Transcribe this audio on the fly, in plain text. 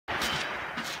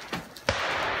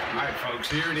All right, folks,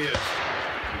 here it is.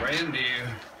 Brand new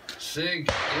Sig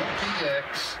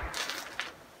MPX.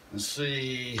 Let's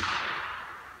see.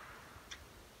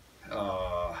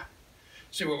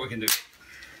 See what we can do,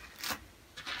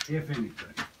 if anything.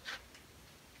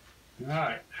 All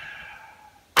right.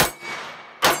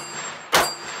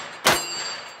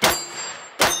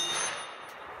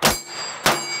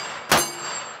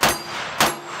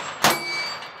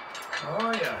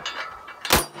 Oh yeah.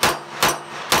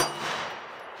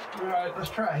 All right, let's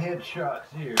try headshots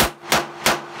here.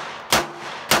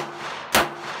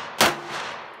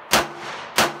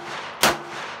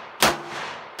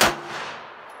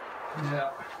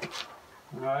 Yeah.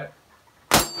 All right.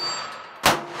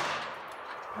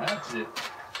 That's it.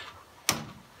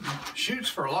 Shoots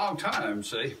for a long time,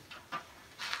 see?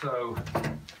 So,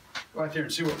 go out there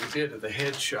and see what we did to the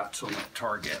headshots on that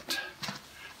target.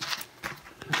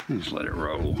 Just let it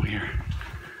roll here.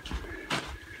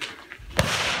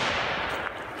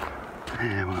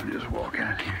 And we'll just walk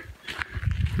out here.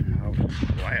 I was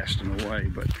blasting away,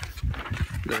 but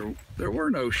there were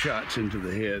no shots into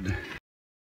the head.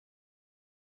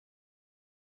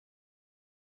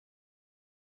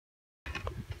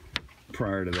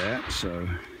 Prior to that, so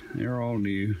they're all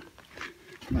new.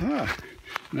 And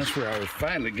that's where I was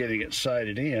finally getting it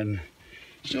sighted in.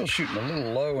 Still shooting a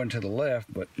little low and to the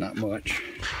left, but not much.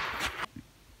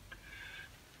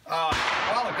 A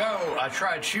while ago, I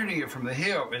tried shooting it from the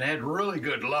hip and had really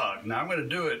good luck. Now I'm going to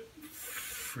do it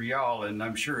for y'all, and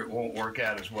I'm sure it won't work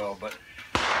out as well, but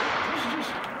this is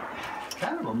just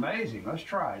kind of amazing. Let's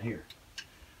try it here.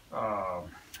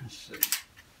 Let's see.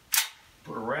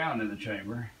 Put a round in the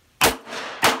chamber.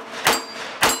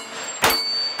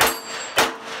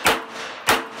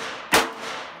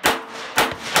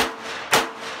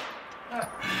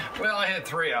 Well, I had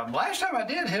 3 of them. Last time I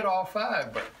did hit all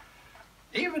 5, but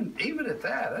even at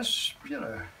that, that's, you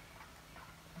know,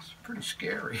 that's pretty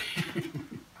scary.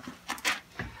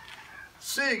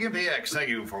 Sig MPX, thank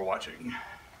you for watching.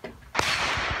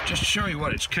 Just to show you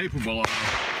what it's capable of,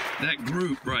 that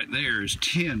group right there is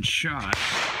 10 shots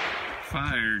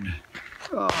fired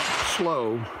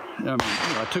slow. I mean, you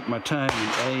know, I took my time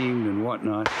and aimed and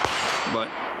whatnot, but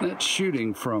that's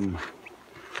shooting from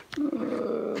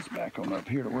let's back on up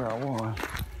here to where I was.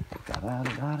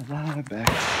 Back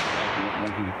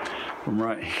from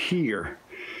right here.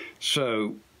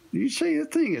 So you see, the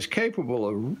thing is capable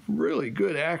of really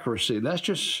good accuracy. That's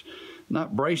just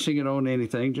not bracing it on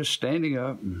anything, just standing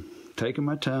up and taking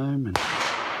my time. And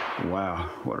wow,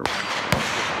 what a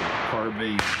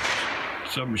carbine,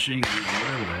 submachine gun,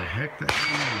 whatever the heck that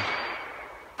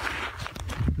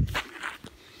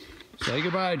is. Say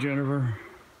goodbye, Jennifer.